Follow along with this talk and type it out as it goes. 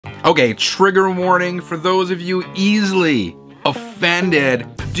Okay, trigger warning for those of you easily offended.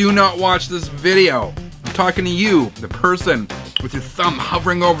 Do not watch this video. I'm talking to you, the person with your thumb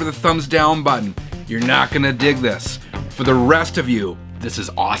hovering over the thumbs down button. You're not gonna dig this. For the rest of you, this is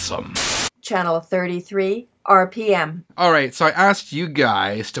awesome. Channel 33 RPM. All right, so I asked you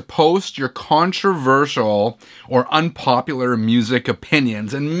guys to post your controversial or unpopular music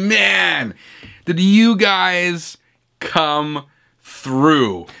opinions, and man, did you guys come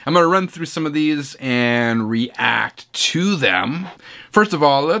through. I'm gonna run through some of these and react to them. First of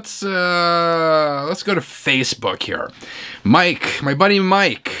all, let's go to Facebook here. Mike, my buddy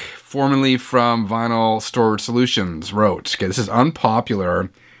Mike, formerly from Vinyl Storage Solutions, wrote, okay, this is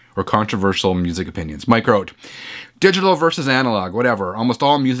unpopular or controversial music opinions. Mike wrote, digital versus analog, whatever. Almost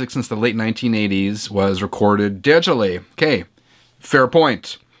all music since the late 1980s was recorded digitally. Okay, fair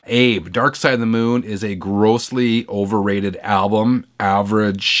point. Abe, Dark Side of the Moon is a grossly overrated album,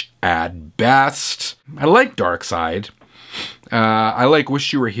 average at best. I like Dark Side. I like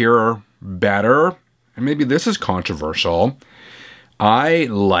Wish You Were Here better, and maybe this is controversial. I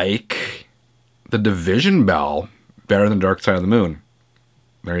like The Division Bell better than Dark Side of the Moon.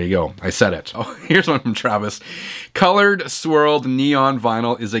 There you go. I said it. Oh, here's one from Travis. Colored, swirled neon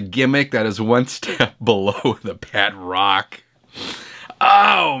vinyl is a gimmick that is one step below the pet rock.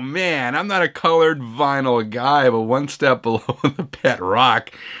 Oh man, I'm not a colored vinyl guy, but one step below the pet rock.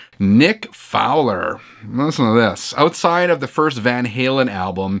 Nick Fowler. Listen to this. Outside of the first Van Halen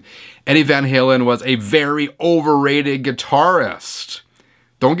album, Eddie Van Halen was a very overrated guitarist.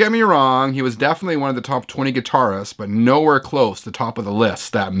 Don't get me wrong, he was definitely one of the top 20 guitarists, but nowhere close to the top of the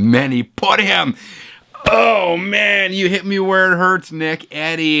list that many put him. Oh man, you hit me where it hurts, Nick.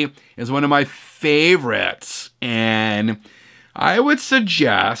 Eddie is one of my favorites, and I would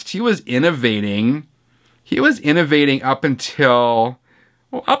suggest he was innovating. He was innovating up until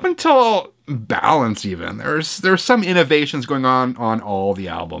Balance even. There's some innovations going on all the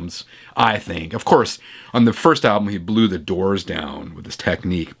albums, I think. Of course, on the first album, he blew the doors down with his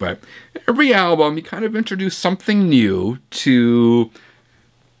technique, but every album, he kind of introduced something new to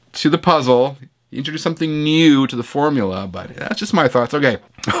the puzzle. He introduced something new to the formula, but that's just my thoughts. Okay.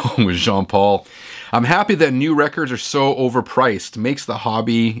 Oh, Jean-Paul. I'm happy that new records are so overpriced. Makes the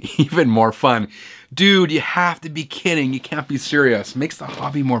hobby even more fun. Dude, you have to be kidding. You can't be serious. Makes the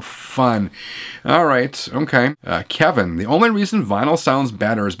hobby more fun. All right, okay. Kevin, the only reason vinyl sounds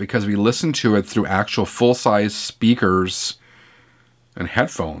better is because we listen to it through actual full-size speakers and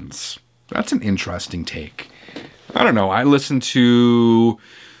headphones. That's an interesting take. I don't know. I listen to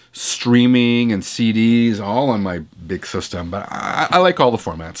streaming and CDs all on my big system, but I like all the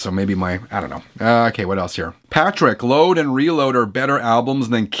formats, so maybe I don't know. Okay, what else here? Patrick, Load and Reload are better albums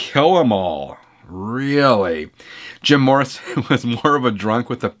than Kill 'Em All. Really? Jim Morrison was more of a drunk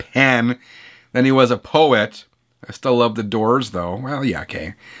with a pen than he was a poet. I still love the Doors, though. Well, yeah,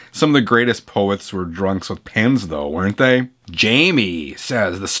 okay. Some of the greatest poets were drunks with pens, though, weren't they? Jamie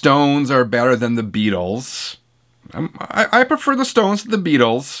says, the Stones are better than the Beatles. I prefer the Stones to the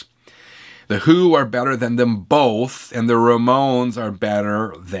Beatles. The Who are better than them both, and the Ramones are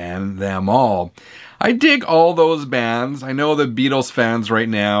better than them all. I dig all those bands. I know the Beatles fans right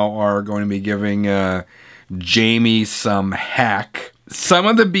now are going to be giving Jamie some heck. Some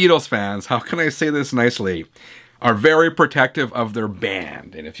of the Beatles fans, how can I say this nicely, are very protective of their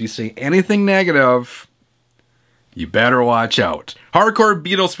band. And if you say anything negative, you better watch out. Hardcore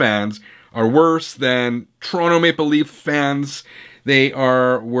Beatles fans are worse than Toronto Maple Leaf fans. They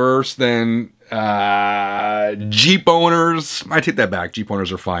are worse than Jeep owners. I take that back. Jeep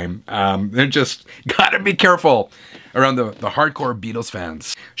owners are fine. They're just gotta be careful around the hardcore Beatles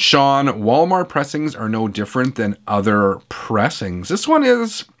fans. Sean, Walmart pressings are no different than other pressings. This one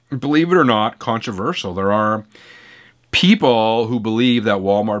is, believe it or not, controversial. There are people who believe that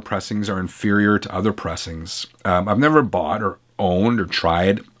Walmart pressings are inferior to other pressings. I've never bought or owned or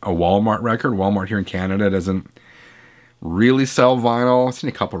tried a Walmart record. Walmart here in Canada doesn't really sell vinyl. I've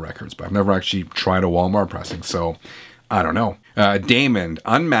seen a couple records, but I've never actually tried a Walmart pressing, so I don't know. Damon,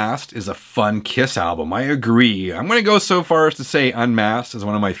 Unmasked is a fun Kiss album. I agree. I'm going to go so far as to say Unmasked is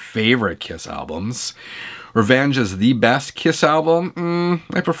one of my favorite Kiss albums. Revenge is the best Kiss album.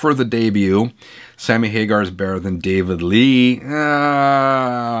 I prefer the debut. Sammy Hagar is better than David Lee. I'm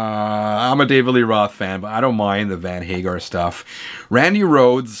a David Lee Roth fan, but I don't mind the Van Hagar stuff. Randy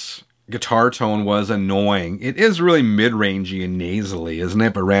Rhoads' guitar tone was annoying. It is really mid-rangey and nasally, isn't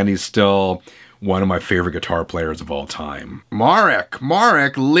it? But Randy's still one of my favorite guitar players of all time. Marek,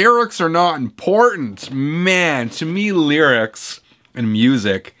 lyrics are not important. Man, to me, lyrics and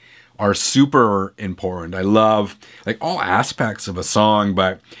music are super important. I love like all aspects of a song,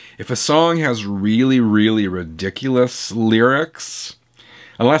 but if a song has really, really ridiculous lyrics,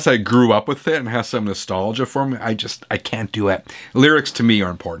 unless I grew up with it and has some nostalgia for me, I can't do it. Lyrics to me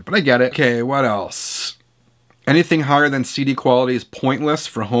are important, but I get it. Okay, what else? Anything higher than CD quality is pointless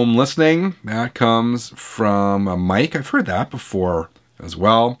for home listening. That comes from Mike. I've heard that before as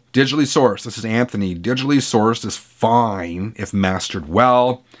well. Digitally sourced. This is Anthony. Digitally sourced is fine if mastered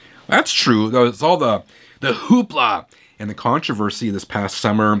well. That's true, though. It's all the hoopla and the controversy this past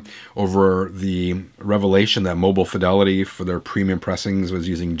summer over the revelation that Mobile Fidelity for their premium pressings was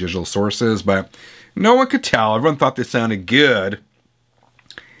using digital sources, but no one could tell. Everyone thought they sounded good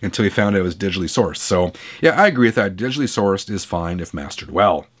until we found it was digitally sourced. So yeah, I agree with that. Digitally sourced is fine if mastered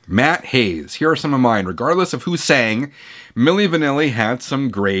well. Matt Hayes, here are some of mine. Regardless of who sang, Milli Vanilli had some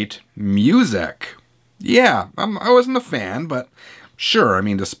great music. Yeah, I wasn't a fan, but sure. I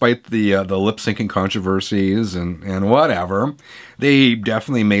mean, despite the lip syncing controversies and whatever, they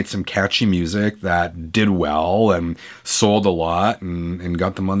definitely made some catchy music that did well and sold a lot and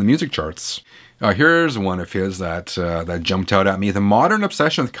got them on the music charts. Here's one of his that jumped out at me. The modern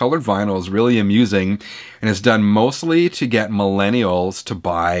obsession with colored vinyl is really amusing and is done mostly to get millennials to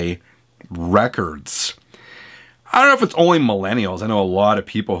buy records. I don't know if it's only millennials. I know a lot of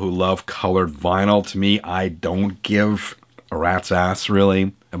people who love colored vinyl. To me, I don't give a rat's ass,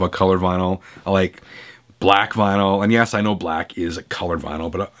 really, about colored vinyl. I like black vinyl. And yes, I know black is a colored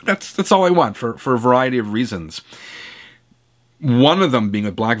vinyl, but that's all I want for a variety of reasons. One of them being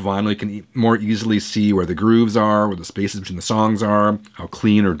with black vinyl, you can more easily see where the grooves are, where the spaces between the songs are, how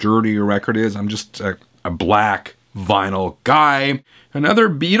clean or dirty your record is. I'm just a black vinyl guy. Another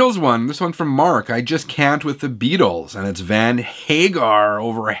Beatles one, this one from Mark. I just can't with the Beatles, and it's Van Hagar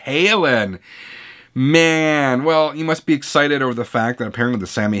over Halen. Man, well, you must be excited over the fact that apparently the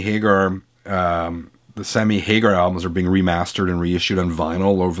Sammy Hagar albums are being remastered and reissued on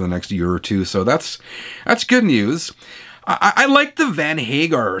vinyl over the next year or two, so that's good news. I like the Van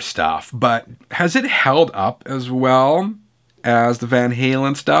Hagar stuff, but has it held up as well as the Van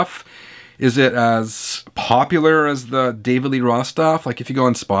Halen stuff? Is it as popular as the David Lee Roth stuff? Like if you go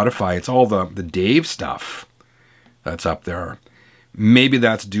on Spotify, it's all the Dave stuff that's up there. Maybe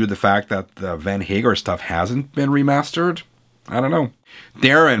that's due to the fact that the Van Hagar stuff hasn't been remastered. I don't know.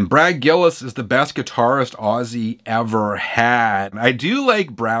 Darren, Brad Gillis is the best guitarist Ozzy ever had. I do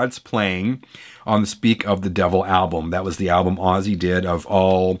like Brad's playing on the Speak of the Devil album. That was the album Ozzy did of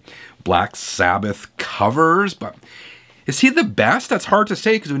all Black Sabbath covers. But is he the best? That's hard to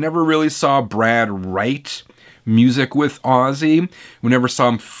say because we never really saw Brad write music with Ozzy. We never saw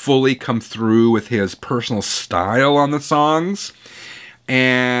him fully come through with his personal style on the songs.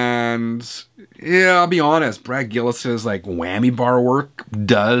 And yeah, I'll be honest, Brad Gillis's like whammy bar work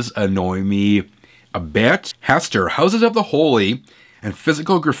does annoy me a bit. Hester, Houses of the Holy and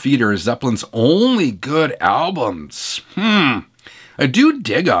Physical Graffiti are Zeppelin's only good albums. I do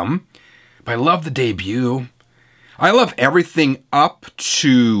dig them, but I love the debut. I love everything up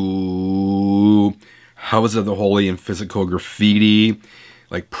to Houses of the Holy and Physical Graffiti.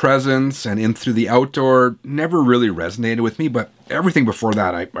 Like Presence and In Through the Outdoor never really resonated with me, but everything before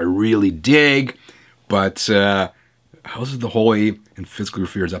that I really dig. But Houses of the Holy and Physical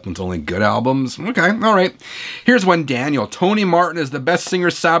Graffiti are Zeppelin's only good albums. Okay, all right. Here's one, Daniel. Tony Martin is the best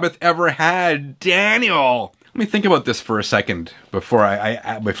singer Sabbath ever had. Daniel! Let me think about this for a second before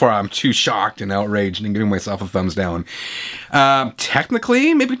I'm too shocked and outraged and giving myself a thumbs down. Technically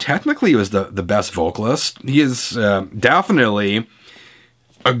he was the best vocalist. He is definitely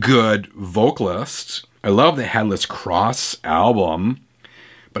a good vocalist. I love the Headless Cross album.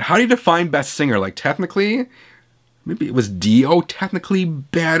 But how do you define best singer? Like technically, maybe it was Dio technically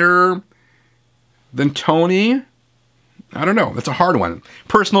better than Tony? I don't know. That's a hard one.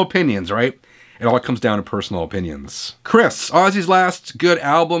 Personal opinions, right? It all comes down to personal opinions. Chris, Ozzy's last good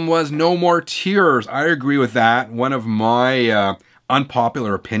album was No More Tears. I agree with that. One of my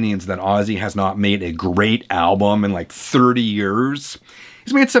unpopular opinions that Ozzy has not made a great album in like 30 years.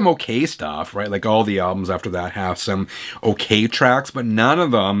 He's made some okay stuff, right? Like all the albums after that have some okay tracks, but none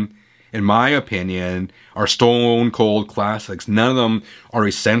of them, in my opinion, are stone cold classics. None of them are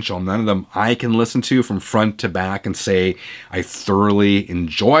essential. None of them I can listen to from front to back and say I thoroughly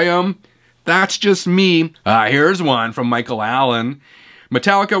enjoy them. That's just me. Here's one from Michael Allen.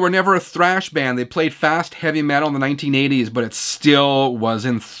 Metallica were never a thrash band. They played fast heavy metal in the 1980s, but it still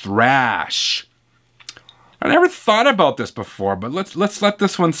wasn't thrash. I never thought about this before, but let's let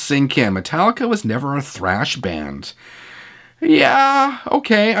this one sink in. Metallica was never a thrash band. Yeah,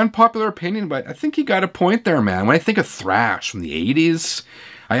 okay, unpopular opinion, but I think you got a point there, man. When I think of thrash from the 80s,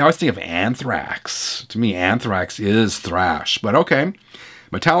 I always think of Anthrax. To me, Anthrax is thrash, but okay.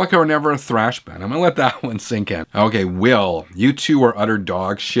 Metallica were never a thrash band. I'm gonna let that one sink in. Okay, Will, U2 are utter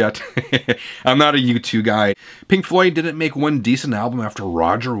dog shit. I'm not a U2 guy. Pink Floyd didn't make one decent album after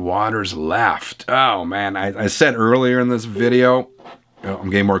Roger Waters left. Oh man, I said earlier in this video, I'm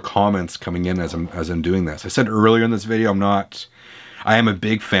getting more comments coming in as I'm doing this. I said earlier in this video, I am a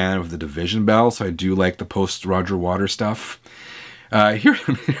big fan of the Division Bell, so I do like the post-Roger Waters stuff.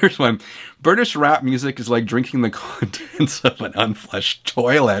 Here's one. British rap music is like drinking the contents of an unflushed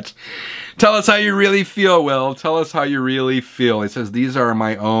toilet. Tell us how you really feel, Will. Tell us how you really feel. It says, these are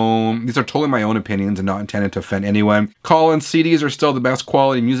totally my own opinions and not intended to offend anyone. Call-in CDs are still the best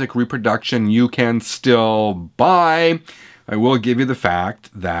quality music reproduction you can still buy. I will give you the fact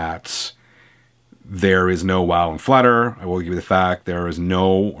that there is no wow and flutter. I will give you the fact there is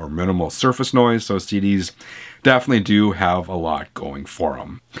no or minimal surface noise, so CDs definitely do have a lot going for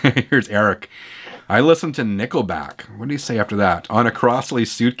them. Here's Eric. I listened to Nickelback. What did he say after that? On a Crossley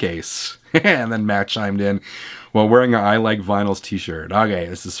suitcase. And then Matt chimed in while wearing an I Like Vinyls t-shirt. Okay,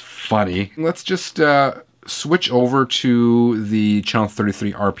 this is funny. Let's just switch over to the Channel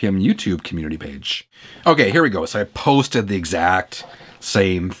 33 RPM YouTube community page. Okay, here we go. So I posted the exact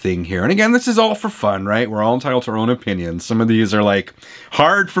same thing here. And again, this is all for fun, right? We're all entitled to our own opinions. Some of these are like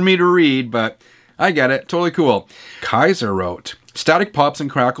hard for me to read, but I get it. Totally cool. Kaiser wrote, static pops and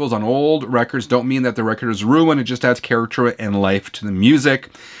crackles on old records don't mean that the record is ruined. It just adds character and life to the music.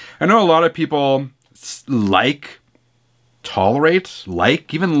 I know a lot of people even like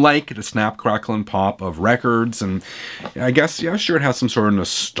the snap, crackle, and pop of records. And I guess, yeah, sure, it has some sort of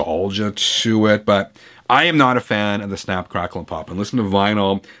nostalgia to it, but I am not a fan of the snap, crackle, and pop. And listen to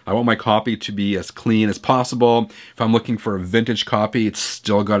vinyl, I want my copy to be as clean as possible. If I'm looking for a vintage copy, it's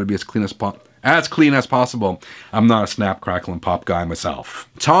still got to be as clean as possible. I'm not a snap, crackle, and pop guy myself.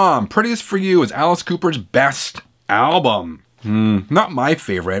 Tom, Prettiest for You is Alice Cooper's best album. Not my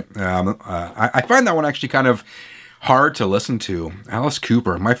favorite. I find that one actually kind of hard to listen to. Alice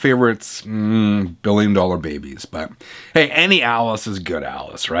Cooper, my favorite's Billion Dollar Babies, but hey, any Alice is good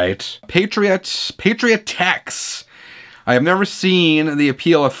Alice, right? Patriot Tex. I have never seen the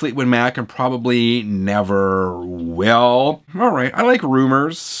appeal of Fleetwood Mac and probably never will. All right, I like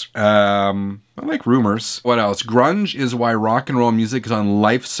Rumors. What else? Grunge is why rock and roll music is on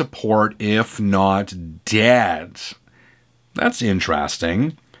life support, if not dead. That's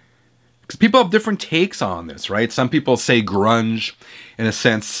interesting. Because people have different takes on this, right? Some people say grunge, in a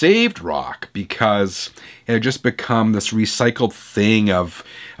sense, saved rock because it had just become this recycled thing of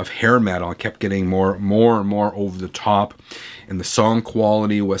hair metal. It kept getting more and more over the top, and the song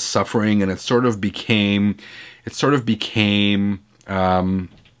quality was suffering, and it sort of became a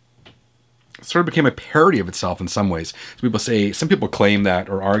parody of itself in some ways. Some people claim that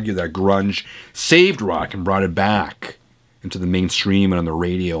or argue that grunge saved rock and brought it back into the mainstream and on the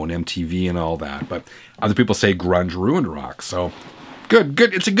radio and MTV and all that. But other people say grunge ruined rock. So good.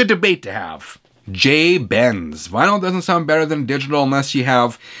 It's a good debate to have. Jay Benz. Vinyl doesn't sound better than digital unless you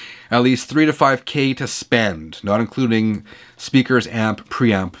have at least 3 to 5K to spend, not including speakers, amp,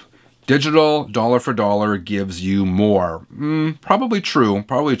 preamp. Digital, dollar for dollar, gives you more. Probably true.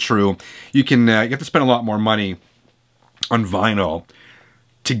 You have to spend a lot more money on vinyl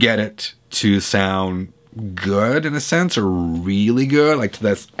to get it to sound good in a sense, or really good, like to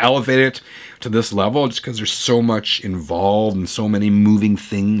this, elevate it to this level, just because there's so much involved and so many moving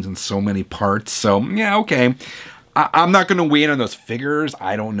things and so many parts. So yeah, okay. I'm not going to weigh in on those figures.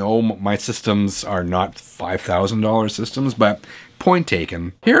 I don't know. My systems are not $5,000 systems, but point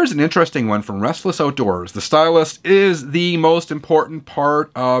taken. Here's an interesting one from Restless Outdoors. The stylus is the most important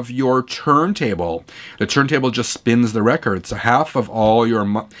part of your turntable. The turntable just spins the record. So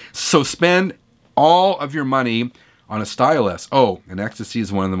spend all of your money on a stylus. Oh, and Ecstasy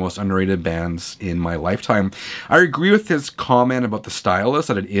is one of the most underrated bands in my lifetime. I agree with his comment about the stylus,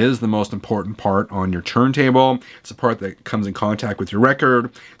 that it is the most important part on your turntable. It's the part that comes in contact with your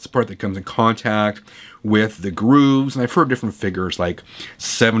record. It's the part that comes in contact with the grooves. And I've heard different figures, like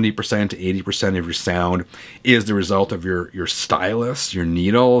 70% to 80% of your sound is the result of your stylus, your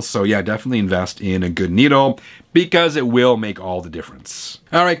needle. So yeah, definitely invest in a good needle because it will make all the difference.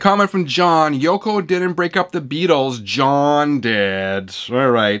 All right, comment from John. Yoko didn't break up the Beatles. John did.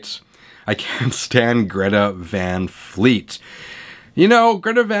 All right. I can't stand Greta Van Fleet. You know,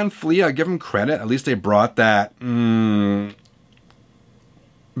 Greta Van Fleet, I give them credit. At least they brought that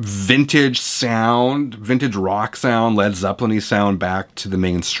vintage sound, vintage rock sound, Led Zeppelin-y sound back to the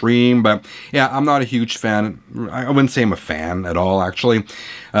mainstream. But yeah, I'm not a huge fan. I wouldn't say I'm a fan at all, actually.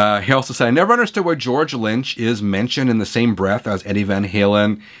 He also said, I never understood why George Lynch is mentioned in the same breath as Eddie Van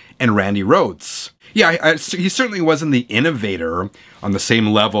Halen and Randy Rhoads. Yeah, he certainly wasn't the innovator on the same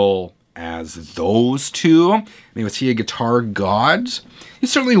level as those two. I mean, was he a guitar god? He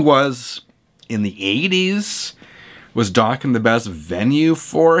certainly was in the 80s. Was Dokken the best venue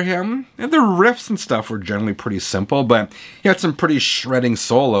for him? And the riffs and stuff were generally pretty simple, but he had some pretty shredding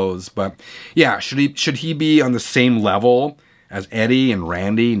solos. But yeah, should he be on the same level as Eddie and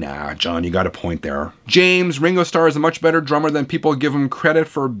Randy? Nah, John, you got a point there. James, Ringo Starr is a much better drummer than people give him credit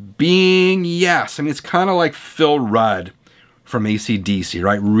for being. Yes, I mean, it's kind of like Phil Rudd from AC/DC,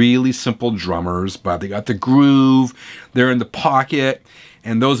 right? Really simple drummers, but they got the groove, they're in the pocket,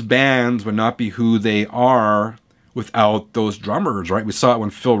 and those bands would not be who they are without those drummers, right? We saw it when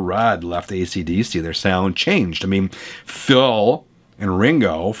Phil Rudd left AC/DC, their sound changed. I mean, Phil and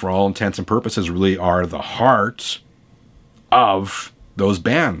Ringo, for all intents and purposes, really are the heart of those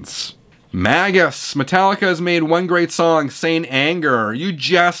bands. Magus, Metallica has made one great song, Saint Anger. You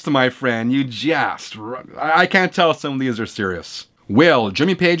jest, my friend, you jest. I can't tell if some of these are serious. Will,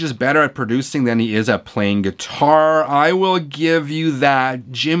 Jimmy Page is better at producing than he is at playing guitar. I will give you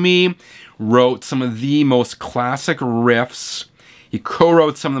that. Jimmy wrote some of the most classic riffs. He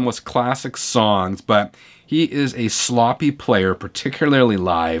co-wrote some of the most classic songs, but he is a sloppy player, particularly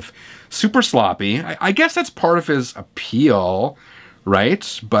live. Super sloppy. I guess that's part of his appeal,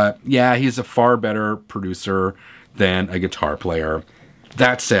 right? But yeah, he's a far better producer than a guitar player.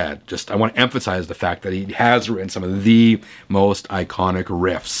 That said, I want to emphasize the fact that he has written some of the most iconic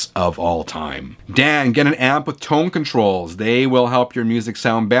riffs of all time. Dan, get an amp with tone controls. They will help your music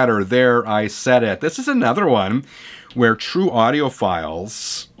sound better. There, I said it. This is another one where true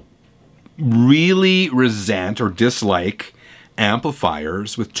audiophiles really resent or dislike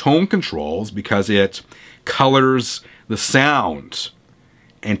amplifiers with tone controls because it colors the sound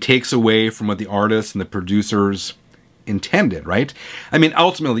and takes away from what the artists and the producers intended, right? I mean,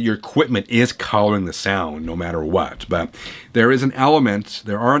 ultimately, your equipment is coloring the sound no matter what, but there is an element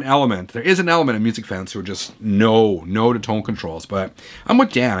of music fans who are just no to tone controls, but I'm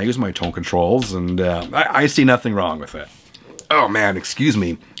with Dan. I use my tone controls, and I see nothing wrong with it. Oh man, excuse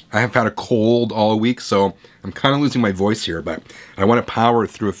me. I have had a cold all week, so I'm kind of losing my voice here, but I want to power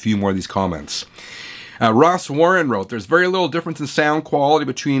through a few more of these comments. Ross Warren wrote, there's very little difference in sound quality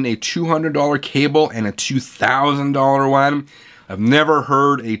between a $200 cable and a $2,000 one. I've never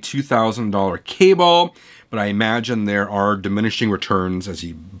heard a $2,000 cable, but I imagine there are diminishing returns as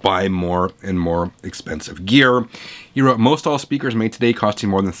you buy more and more expensive gear. He wrote, most all speakers made today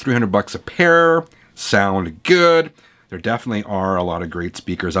costing more than $300 a pair. Sound good. There definitely are a lot of great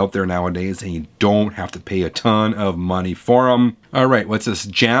speakers out there nowadays, and you don't have to pay a ton of money for them. All right, what's this?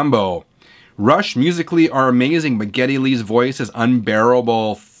 Jambo. Rush musically are amazing, but Geddy Lee's voice is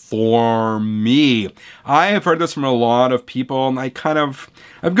unbearable for me. I have heard this from a lot of people, and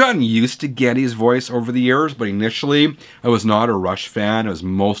I've gotten used to Geddy's voice over the years, but initially I was not a Rush fan. It was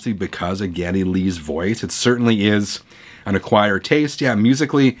mostly because of Geddy Lee's voice. It certainly is an acquired taste. Yeah,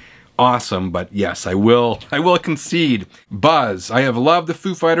 musically awesome, but yes, I will concede. Buzz, I have loved the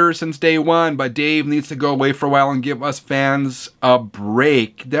Foo Fighters since day one, but Dave needs to go away for a while and give us fans a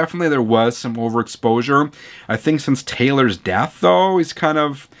break. Definitely there was some overexposure. I think since Taylor's death, though, he's kind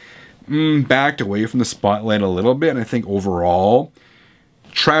of backed away from the spotlight a little bit, and I think overall,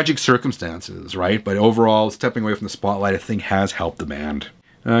 tragic circumstances, right? But overall, stepping away from the spotlight, I think has helped the band.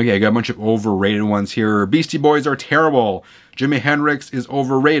 Okay, I got a bunch of overrated ones here. Beastie Boys are terrible. Jimi Hendrix is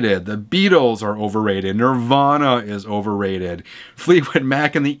overrated. The Beatles are overrated. Nirvana is overrated. Fleetwood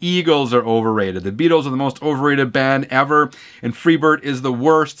Mac and the Eagles are overrated. The Beatles are the most overrated band ever. And Freebird is the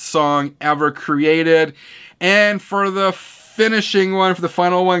worst song ever created. And for the finishing one, for the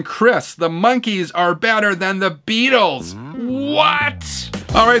final one, Chris, the Monkees are better than the Beatles. What?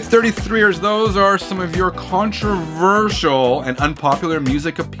 All right, 33ers, those are some of your controversial and unpopular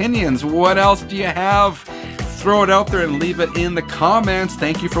music opinions. What else do you have? Throw it out there and leave it in the comments.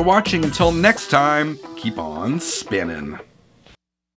 Thank you for watching. Until next time, keep on spinning.